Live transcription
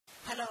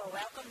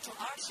Welcome to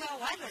RCR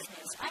Wireless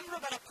News. I'm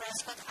Roberta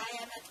Prescott.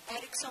 I am at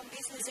Ericsson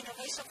Business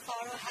Innovation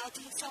Forum held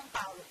in São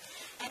Paulo.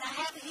 And I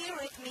have here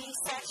with me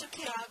Sergio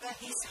Quiroga.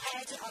 He's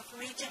head of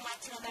Region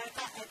Latin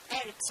America at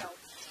Ericsson.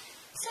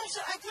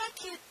 Sergio, I'd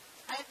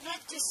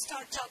like to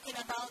start talking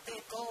about the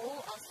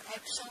goal of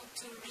Ericsson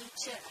to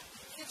reach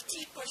 50%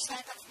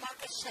 of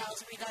market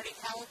shares regarding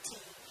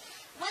LTE.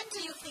 When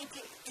do you think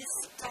this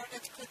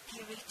target could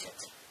be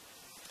reached?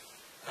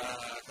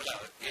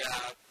 Hello.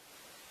 Yeah,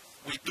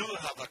 we do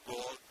have a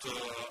goal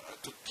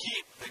to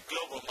keep the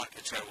global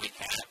market share we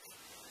have,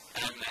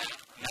 and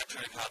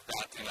naturally have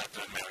that in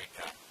Latin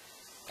America.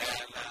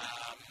 And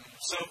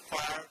so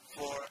far,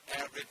 for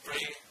every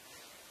 3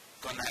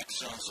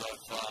 connections of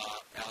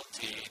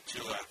LTE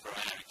to from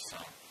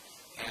Ericsson,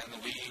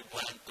 and we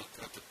want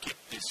to keep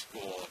this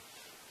goal.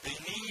 The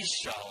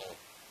initial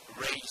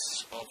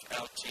race of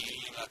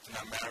LTE in Latin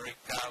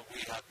America,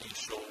 we have been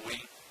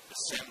showing the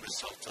same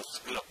results as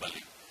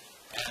globally.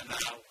 And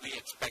we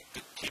expect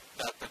to keep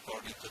that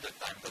according to the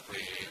time that we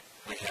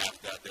have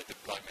the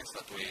deployments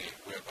that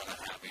we're going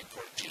to have in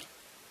 4G.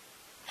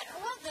 And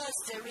what does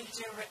the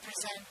region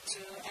represent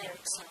to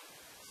Ericsson?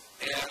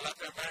 Yeah,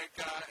 Latin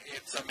America,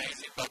 it's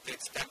amazing, but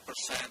it's 10%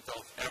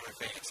 of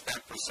everything. It's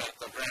 10%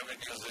 of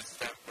revenues, it's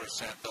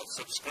 10% of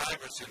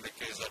subscribers in the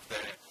case of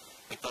the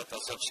total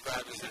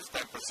subscribers, it's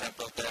 10%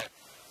 of the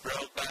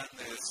broadband,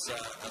 it's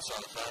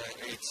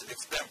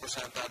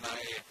 10%, and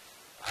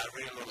I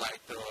really would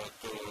like to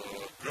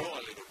grow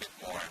a little bit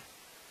more.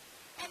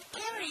 And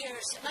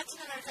carriers, Latin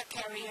America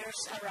carriers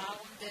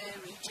around the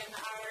region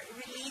are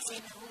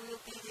releasing who will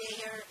be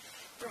their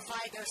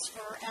providers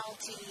for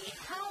LTE.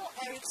 How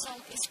Ericsson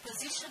is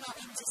positioned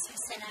in this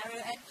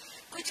scenario, and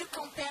could you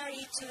compare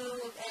it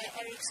to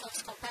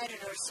Ericsson's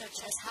competitors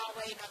such as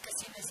Huawei,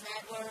 Nakasima's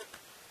network,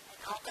 and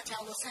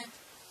Alcatel-Lucent?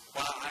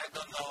 Well, I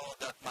don't know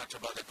that much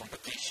about the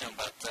competition,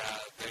 but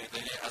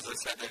as I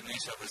said, the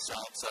initial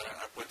results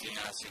are putting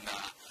us in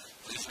a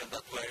position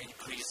that we're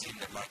increasing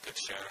the market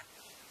share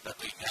that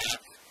we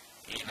have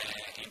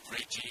in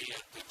 3G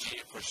and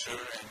 2G for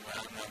sure,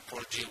 and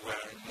 4G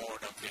we're more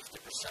than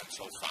 50%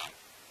 so far.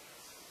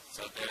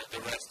 So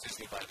the rest is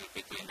divided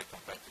between the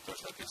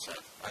competitors, like you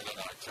said. I don't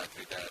know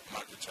exactly the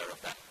market share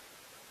of that.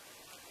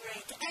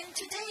 Great. And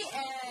today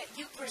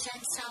you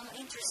present some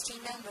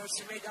interesting numbers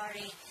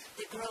regarding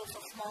the growth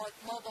of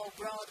mobile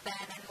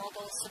broadband and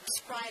mobile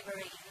subscriber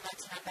in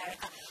Latin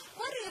America.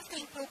 What do you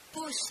think will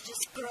push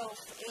this growth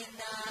in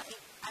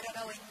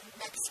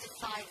next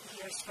 5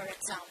 years, for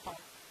example?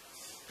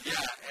 Yeah,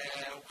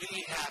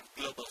 we have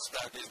global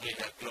studies, we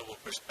have global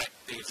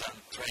perspectives and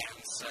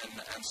trends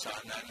and so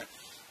on. And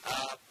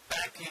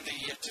back in the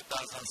year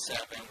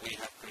 2007, we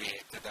have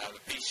created a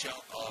vision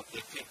of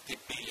the 50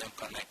 billion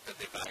connected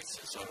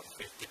devices, or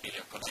 50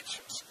 billion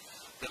connections.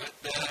 The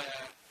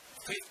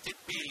 50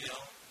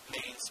 billion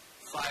means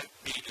 5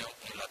 billion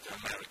in Latin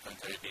America and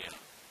Caribbean.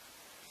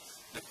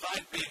 The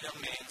 5 billion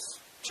means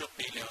 2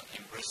 billion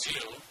in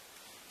Brazil.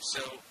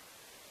 So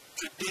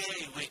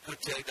today we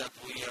could say that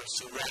we are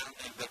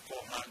surrounding the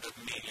 400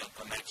 million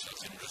connections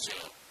in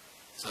Brazil.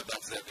 So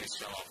that's the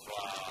vision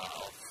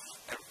of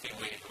everything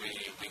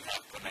we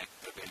have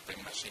connected,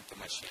 everything machine to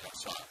machine and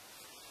so on.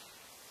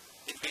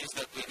 It means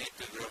that we need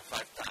to grow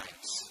 5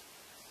 times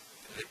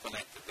the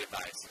connected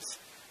devices.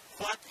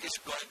 What is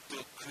going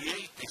to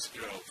create this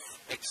growth?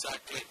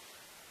 Exactly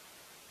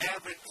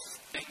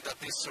everything that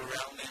is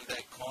surrounding the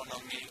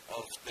economy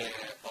of the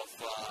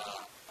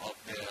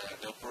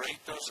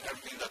operators,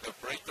 everything that the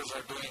operators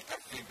are doing,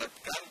 everything that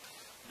can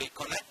be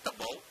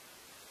connectable,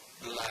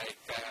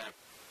 like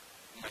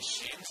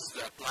machines,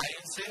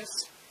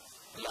 appliances,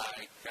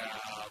 like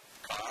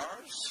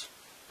cars,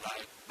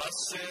 like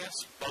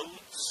buses,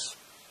 boats,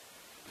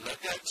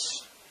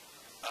 luggage.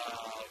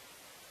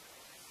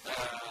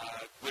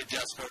 We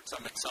just heard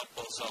some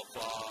examples of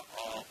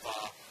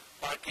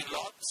parking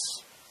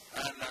lots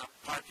and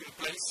parking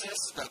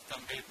places that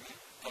can be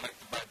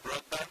connected by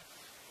broadband,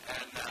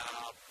 and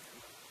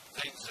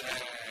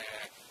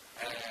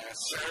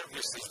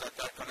services that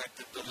are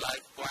connected to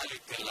life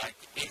quality, like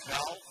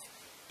e-health,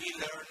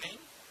 e-learning,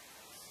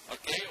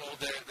 all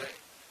the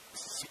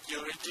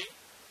security.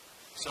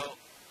 So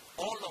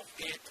all of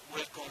it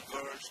will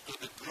converge to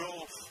the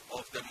growth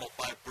of the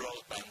mobile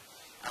broadband.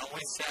 And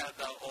we said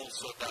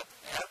also that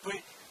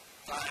every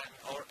time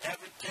or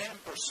every 10%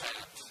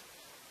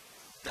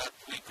 that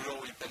we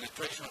grow in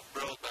penetration of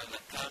broadband in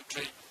the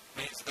country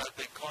means that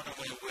the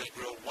economy will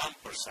grow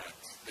 1%.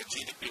 The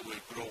GDP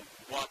will grow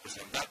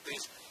 1%. That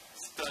is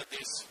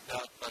studies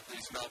that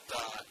is not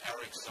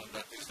Ericsson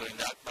that is doing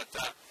that. But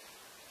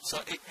so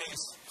it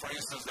means, for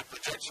instance, the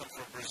projection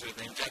for Brazil,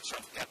 the injection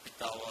of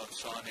capital and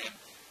so on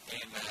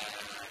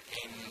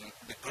in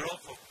the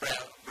growth of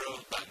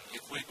broadband.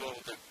 If we go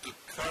to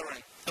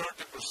current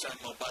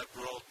 30% mobile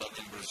broadband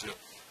in Brazil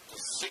to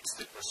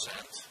 60%,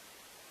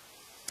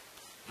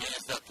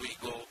 means that we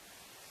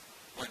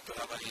going to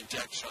have an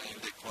injection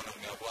in the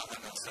economy of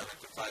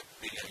 $175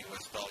 billion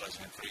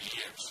in 3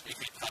 years,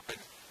 if it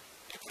happens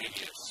in 3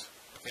 years.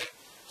 Okay?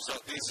 So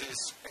this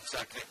is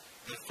exactly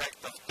the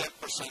effect of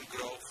 10%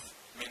 growth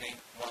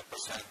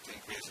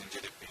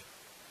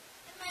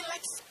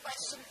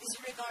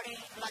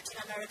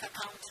America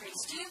countries.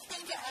 Do you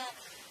think,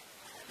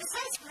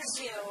 besides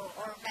Brazil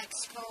or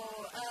Mexico,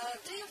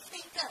 do you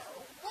think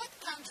what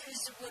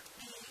countries would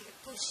be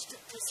pushed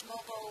this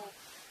mobile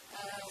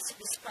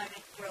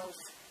subscriber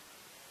growth?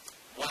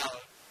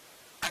 Well,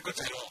 I could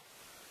say all.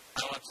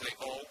 I want to say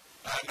all,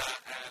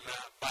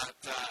 but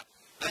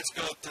let's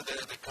go to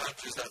the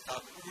countries that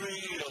have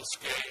real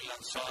scale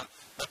and so on.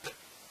 But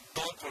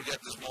don't forget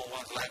the small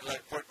ones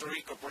like Puerto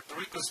Rico. Puerto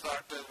Rico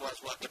was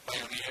the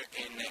pioneer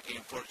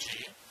in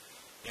 4G,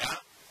 yeah.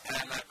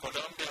 And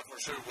Colombia for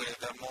sure with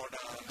more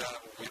than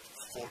with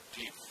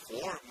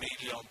 44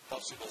 million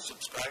possible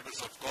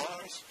subscribers, of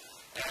course.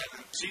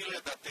 And Chile,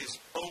 that is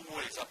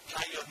always a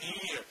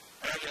pioneer,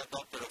 early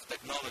adopter of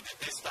technology.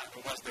 This time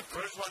it was the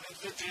first one in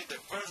 2G, the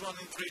first one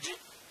in 3G.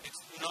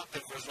 It's not the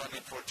first one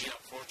in 4G,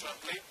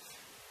 unfortunately.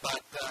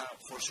 But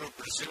for sure,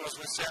 Brazil, as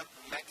we said,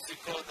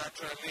 Mexico,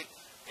 naturally,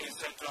 in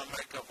Central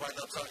America, why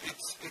not? So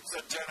it's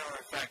a general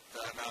effect.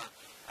 And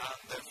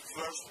the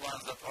first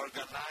ones that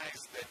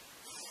organize the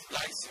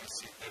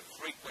licensing, the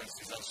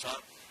frequencies, and so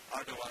on,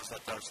 are the ones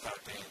that are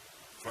starting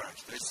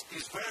first.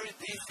 It's very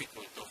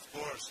difficult, of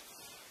course,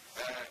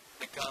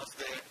 because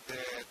the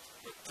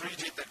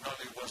 3G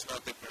technology was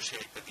not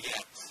depreciated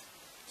yet.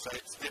 So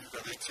it's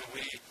difficult. It's a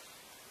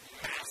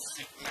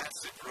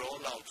massive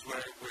rollouts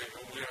where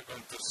we are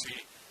going to see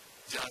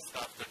just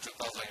after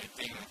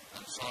 2018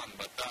 and so on.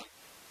 But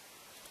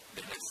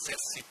the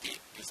necessity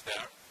is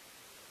there.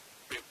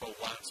 People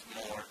want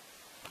more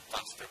and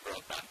faster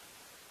broadband.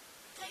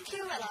 Thank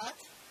you a lot.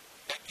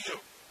 Thank you.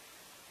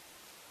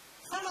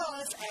 Follow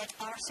us at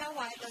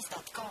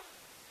rcrwireless.com.